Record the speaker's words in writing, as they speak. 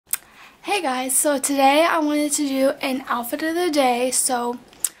Hey guys, so today I wanted to do an outfit of the day. So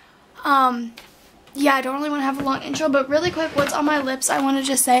yeah, I don't really want to have a long intro, but really quick, what's on my lips, I want to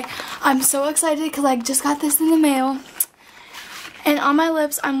just say I'm so excited because I just got this in the mail. And on my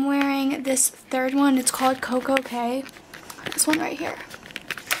lips I'm wearing this third one. It's called Coco K. This one right here.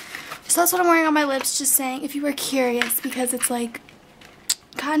 So that's what I'm wearing on my lips, just saying if you were curious, because it's like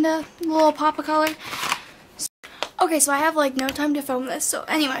kind of a little pop of color. Okay, so I have like no time to film this. So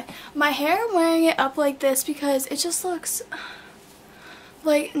anyway, my hair, I'm wearing it up like this because it just looks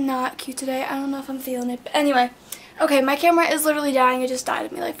like not cute today. I don't know if I'm feeling it. But anyway, okay, my camera is literally dying. It just died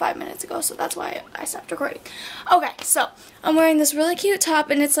on me like 5 minutes ago, so that's why I stopped recording. Okay, so I'm wearing this really cute top,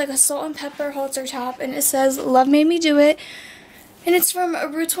 and it's like a salt and pepper halter top, and it says "Love Made Me Do It." And it's from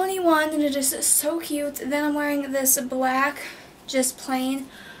Rue 21, and it is so cute. And then I'm wearing this black, just plain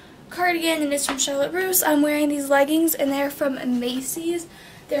cardigan, and it's from Charlotte Russe. I'm wearing these leggings, and they're from Macy's.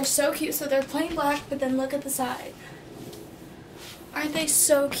 They're so cute. So they're plain black, but then look at the side. Aren't they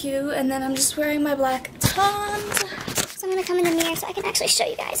so cute? And then I'm just wearing my black Toms. So I'm going to come in the mirror so I can actually show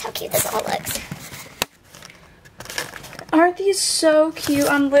you guys how cute this all looks. Aren't these so cute?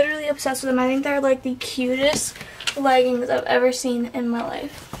 I'm literally obsessed with them. I think they're like the cutest leggings I've ever seen in my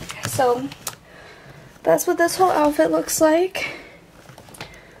life. So that's what this whole outfit looks like.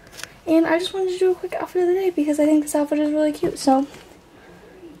 And I just wanted to do a quick outfit of the day because I think this outfit is really cute. So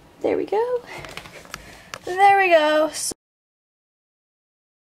there we go. There we go.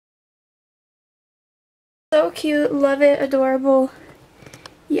 So cute. Love it. Adorable.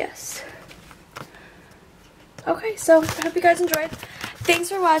 Yes. Okay, so I hope you guys enjoyed. Thanks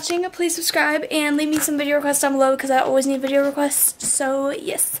for watching. Please subscribe and leave me some video requests down below because I always need video requests. So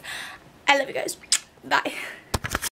yes, I love you guys. Bye.